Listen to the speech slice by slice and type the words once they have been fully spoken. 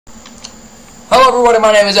Hello everybody,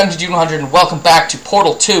 my name is MTG100 and welcome back to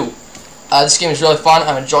Portal 2. This game is really fun,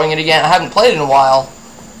 I'm enjoying it again. I haven't played it in a while,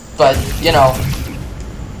 but, you know,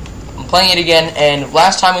 I'm playing it again, and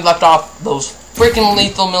last time we left off, those freaking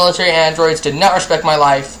lethal military androids did not respect my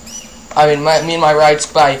life. I mean, me and my rights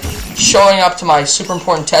by showing up to my super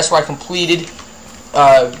important test where I completed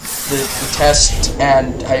the test,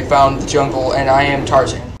 and I found the jungle, and I am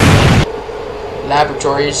Tarzan.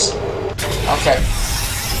 Laboratories. Okay.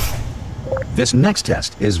 This next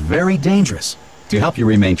test is very dangerous. To help you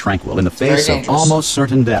remain tranquil in the face of almost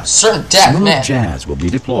certain death, Certain death, Smooth man. Jazz will be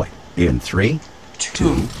deployed in 3,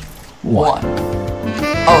 2, 1.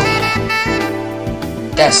 Oh.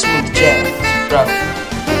 That's Smooth Jazz, bro.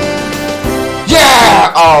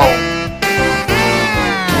 Yeah! Oh.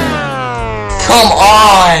 Come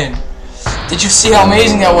on! Did you see how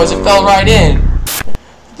amazing that was? It fell right in.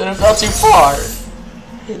 Then it fell too far.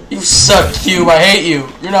 You suck, Cube. I hate you.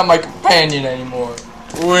 You're not my companion anymore.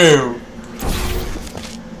 Woo.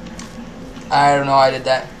 I don't know how I did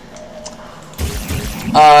that.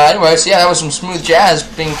 Anyways, yeah, that was some smooth jazz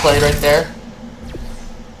being played right there.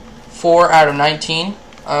 4 out of 19.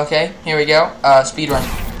 Okay, here we go. Speedrun.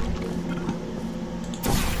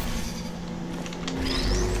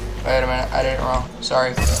 Wait a minute, I did it wrong.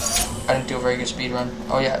 Sorry. I didn't do a very good speedrun.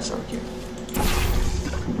 Oh yeah, it's over here.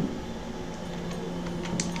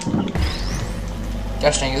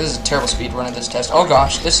 Gosh dang it, this is a terrible speed run of this test. Oh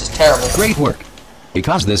gosh, this is terrible. Great work.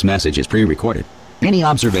 Because this message is pre-recorded, any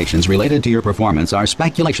observations related to your performance are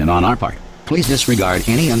speculation on our part. Please disregard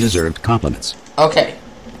any undeserved compliments. Okay.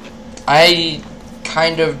 I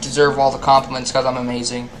kind of deserve all the compliments because I'm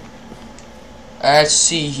amazing. Let's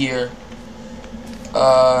see here.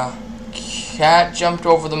 Cat jumped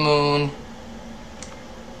over the moon.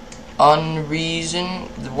 Unreason.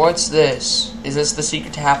 What's this? Is this the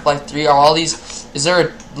secret to Half-Life 3? Are all these... Is there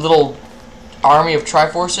a little army of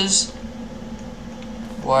Triforces?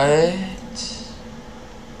 What is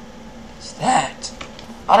that?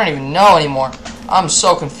 I don't even know anymore. I'm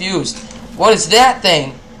so confused. What is that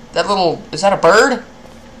thing? That little... Is that a bird?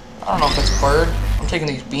 I don't know if that's a bird. I'm taking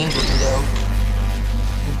these beans with me, though.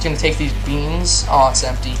 I'm gonna take these beans. Oh, it's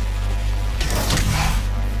empty.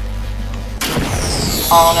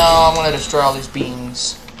 Oh no, I'm gonna destroy all these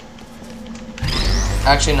beans.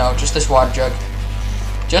 Actually, no, just this water jug.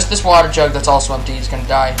 Just this water jug that's also empty is gonna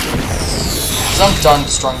die. Because I'm done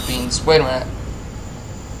destroying beans. Wait a minute.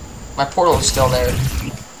 My portal is still there.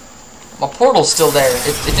 My portal's still there.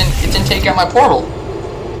 It didn't take out my portal.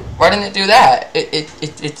 Why didn't it do that?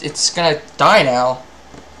 It's gonna die now.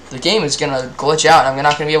 The game is gonna glitch out and I'm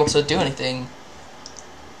not gonna be able to do anything.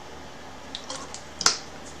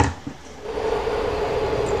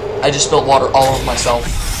 I just spilled water all over myself.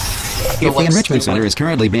 If the Enrichment Center is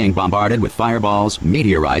currently being bombarded with fireballs,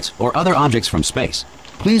 meteorites, or other objects from space,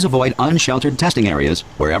 please avoid unsheltered testing areas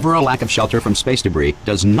wherever a lack of shelter from space debris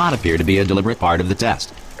does not appear to be a deliberate part of the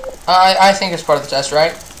test. I think it's part of the test,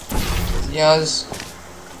 right? Yes.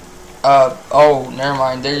 Oh, never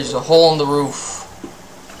mind. There's a hole in the roof.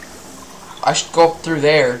 I should go up through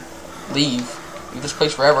there. Leave this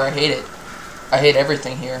place forever. I hate it. I hate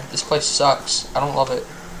everything here. This place sucks. I don't love it.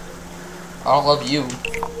 I don't love you.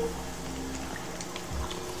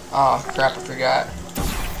 Oh crap, I forgot.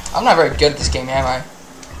 I'm not very good at this game, am I?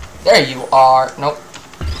 There you are. Nope.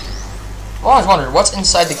 I've always wondered what's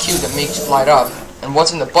inside the cube that makes it light up, and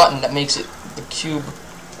what's in the button that makes it the cube.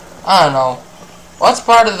 I don't know. What's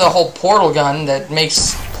part of the whole portal gun that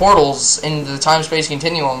makes portals in the time-space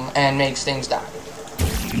continuum and makes things die?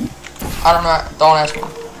 I don't know. Don't ask me.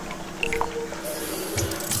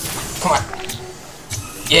 Come on.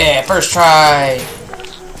 Yeah, first try.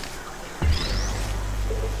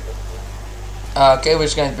 Okay, we're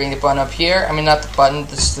just gonna bring the button up here. I mean, not the button.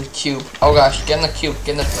 This is the cube. Oh gosh, get in the cube.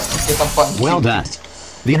 Get the button. Well done.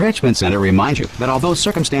 The Enrichment Center reminds you that although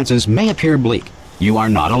circumstances may appear bleak, you are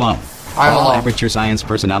not alone. All Aperture Science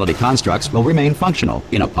personality constructs will remain functional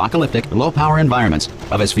in apocalyptic, low-power environments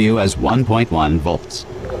of as few as 1.1 volts.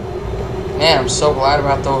 Man, I'm so glad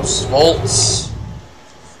about those volts.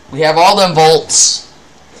 We have all them volts.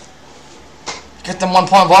 Get them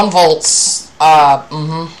 1.1 volts.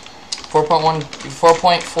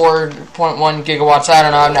 4.1 gigawatts. I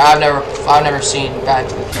don't know. I've never seen Back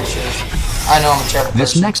to the Future. I know I'm a terrible person.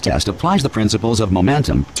 This next test applies the principles of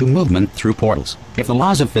momentum to movement through portals. If the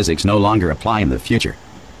laws of physics no longer apply in the future,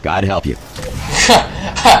 God help you.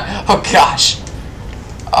 Oh gosh.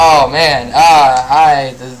 Oh man.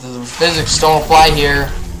 The physics don't apply here.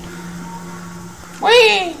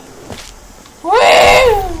 Whee!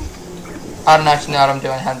 Whee! I don't actually know what I'm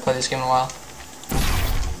doing. I haven't played this game in a while.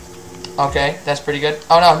 Okay, that's pretty good.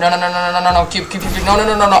 Oh no, no, no, no, no, no, no, no, keep, no, no,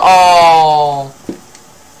 no, no, no, oh!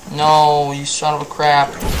 No, you son of a crap.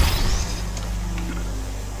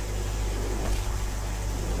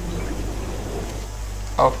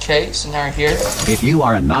 Okay, so now we're here. If you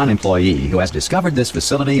are a non-employee who has discovered this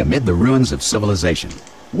facility amid the ruins of civilization,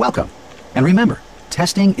 welcome. And remember,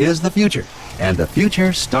 testing is the future, and the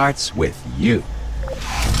future starts with you.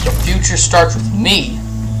 The future starts with me.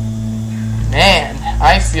 Man,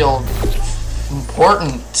 I feel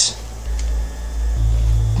important.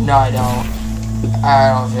 No, I don't. I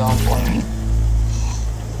don't feel important.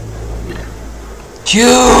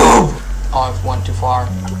 Cube! Oh, I've went too far.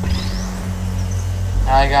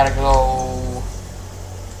 Now I gotta go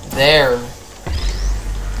there.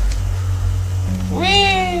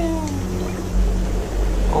 Whee!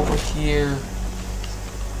 Over here.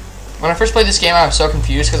 When I first played this game, I was so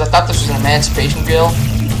confused because I thought this was an emancipation bill,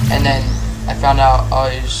 and then I found out, oh,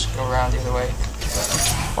 you just go around the other way.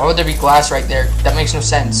 Why would there be glass right there? That makes no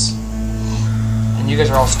sense. And you guys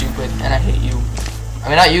are all stupid, and I hate you. I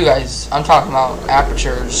mean, not you guys. I'm talking about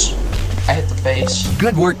apertures. I hit the face.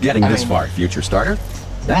 Good work getting this far, future starter.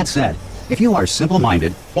 That said, if you are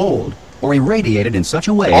simple-minded, old, or irradiated in such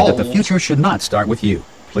a way that the future should not start with you,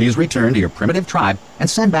 please return to your primitive tribe and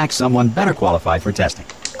send back someone better qualified for testing.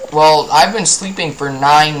 Well, I've been sleeping for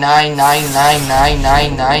 9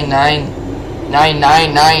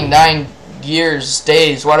 years,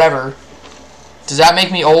 days, whatever. Does that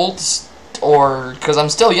make me old? Or, because I'm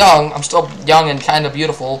still young and kind of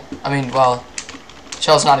beautiful. I mean, well,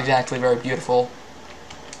 Shell's not exactly very beautiful.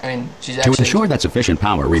 I mean, she's actually... To ensure that sufficient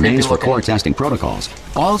power remains for core testing protocols,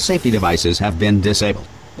 all safety devices have been disabled.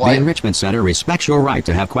 What? The Enrichment Center respects your right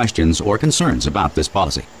to have questions or concerns about this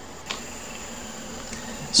policy.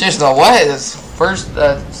 Seriously though, what is first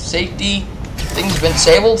safety thing's been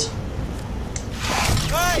disabled?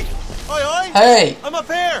 Hey! Oi, oi! Hey! I'm up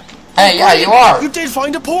here! Hey, yeah, you are! You did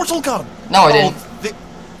find a portal gun! No, I didn't.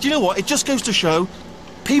 Do you know what? It just goes to show,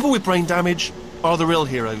 people with brain damage are the real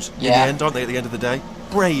heroes in the end, aren't they, at the end of the day?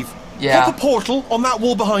 Brave. Yeah. Pop a portal on that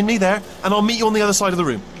wall behind me there, and I'll meet you on the other side of the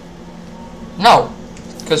room. No.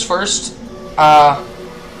 Because first,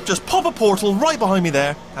 Just pop a portal right behind me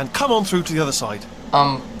there, and come on through to the other side.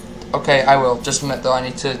 okay, I will. Just a minute though, I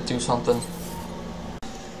need to do something.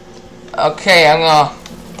 Okay, I'm gonna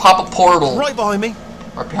pop a portal. Right behind me.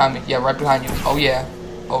 Right behind me. Yeah, right behind you. Oh yeah.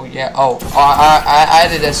 Oh yeah. Oh, I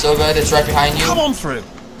did it so good. It's right behind you. Come on through.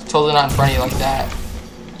 It's totally not in front of you like that.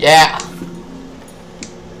 Yeah.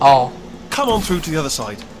 Oh. Come on through to the other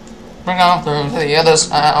side. Bring on through to the other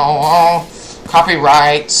side. Oh,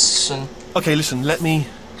 copyrights and... Okay, listen, let me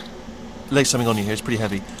lay something on you here. It's pretty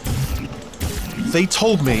heavy. They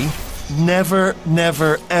told me never,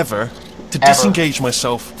 never, ever to disengage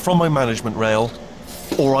myself from my management rail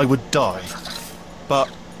or I would die. But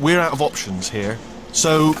we're out of options here.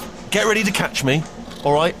 So get ready to catch me,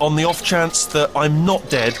 alright, on the off chance that I'm not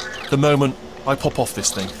dead the moment I pop off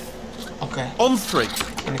this thing. Okay. On 3.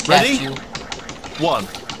 Gonna catch Ready? you. 1,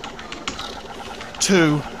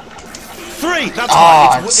 2, 3. That's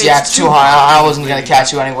high. high. It's too high. I wasn't gonna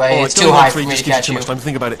catch you anyway. Oh, it's too high for three me to just gives catch you you. too much time to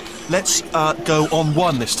think about it. Let's go on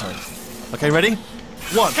 1 this time. Okay, ready?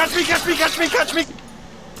 1. Catch me! Catch me! Catch me! Catch me!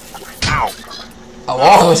 Ow! Oh,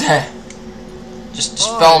 what was that? Just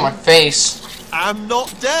fell on my face. I'm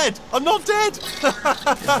not dead. I'm not dead.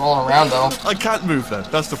 You're rolling around though. I can't move though.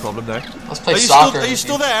 That's the problem there. Let's play soccer. Are you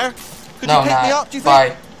still there? Could No, you pick not. me up? Do you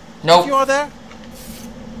think? Bye. Nope. You are there?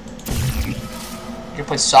 I'm gonna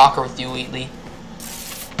play soccer with you, Wheatley.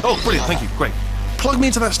 Oh, brilliant. Thank you. Great. Plug me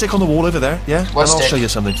into that stick on the wall over there. Yeah. What and I'll stick? show you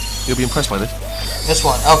something. You'll be impressed by this. This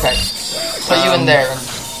one. Okay. Put you in there.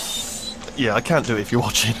 Yeah, I can't do it if you're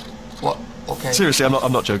watching. What? Okay. Seriously,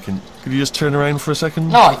 I'm not joking. Could you just turn around for a second?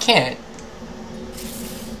 No, I can't.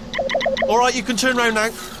 Alright, you can turn around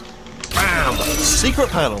now. Bam! Secret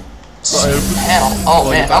panel. Hell. Oh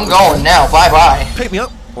man, I'm going now. Bye bye. Pick me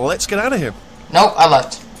up. Let's get out of here. Nope, I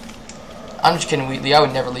left. I'm just kidding, Wheatley. I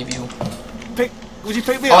would never leave you. Would you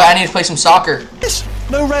pick me Oh, up? I need to play some soccer. Yes.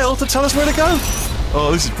 No rail to tell us where to go. Oh,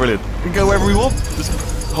 this is brilliant. We can go wherever we want.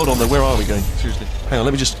 Hold on though, where are we going? Seriously. Hang on,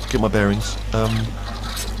 let me just get my bearings.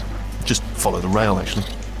 Just follow the rail actually.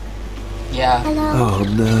 Yeah. Oh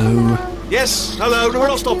no. Yes, hello, no, we're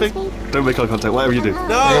not stopping. Don't make eye contact, whatever you do. No, We're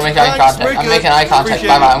gonna make eye contact. I'm making eye contact.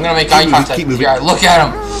 Bye bye. I'm gonna make eye contact. Keep moving. Yeah, look at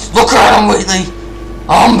him. Look at him, Wheatley.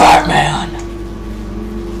 I'm Batman.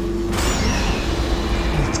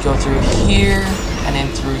 Let's go through here and then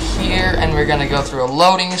through here, and we're gonna go through a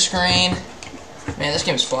loading screen. Man, this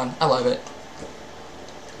game is fun. I love it.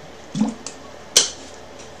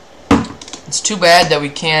 It's too bad that we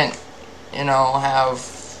can't, you know, have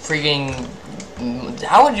freaking...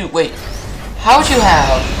 How would you... Wait. How would you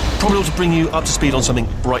have... Probably ought to bring you up to speed on something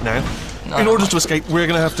right now. No. In order to escape, we're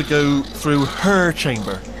going to have to go through her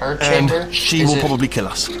chamber. Her chamber? And she will probably kill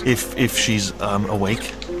us if she's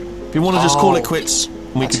awake. If you want to just call it quits,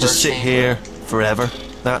 we could just sit here forever.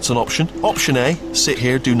 That's an option. Option A, sit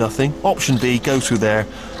here, do nothing. Option B, go through there,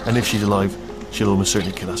 and if she's alive, she'll almost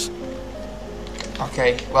certainly kill us.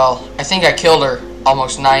 Okay, well, I think I killed her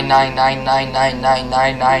almost 9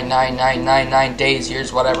 days,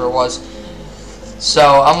 years, whatever it was.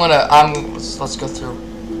 So let's go through.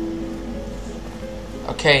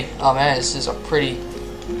 Okay, oh man, this is a pretty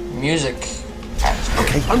music atmosphere.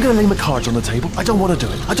 Okay, I'm gonna lay my cards on the table. I don't want to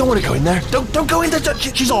do it. I don't want to go in there. Don't go in there.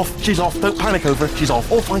 She's off. She's off. Don't panic over her. She's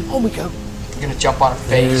off. All fine. On we go. You're gonna jump on her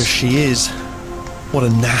face. There she is. What a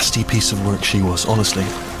nasty piece of work she was, honestly.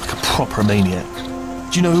 Like a proper maniac.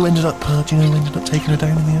 Do you know who ended up taking her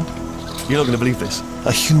down in the end? You're not gonna believe this.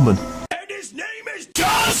 A human. And his name is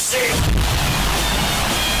Darcy!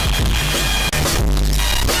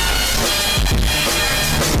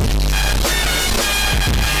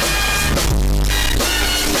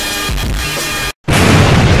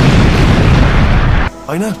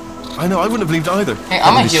 I know, I wouldn't have believed either. Hey,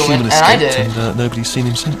 I'm a human, and I did it. And nobody's seen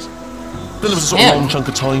him since. Then there was a sort of long chunk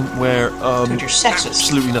of time where Dude, you're sexist.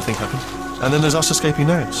 Absolutely nothing happened. And then there's us escaping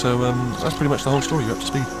now, so that's pretty much the whole story. You're up to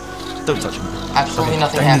speed. Don't touch him. Absolutely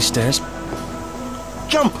nothing down happened. these stairs.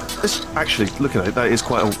 Jump! Actually, look at it, that is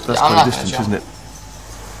quite a distance, isn't it?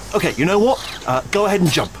 Okay, you know what? Go ahead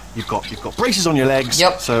and jump. You've got braces on your legs,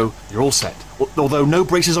 so you're all set. Although no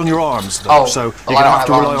braces on your arms, though. So you're going to have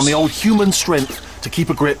to rely on the old human strength to keep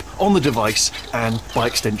a grip on the device and, by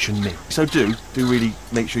extension, me. So do really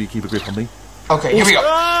make sure you keep a grip on me. Okay, here we go.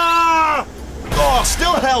 Ah! Oh,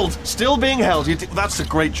 still held. Still being held. That's a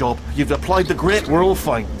great job. You've applied the grit. We're all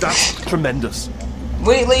fine. That's tremendous.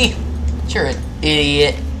 Wait, Lee. You're an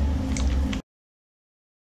idiot.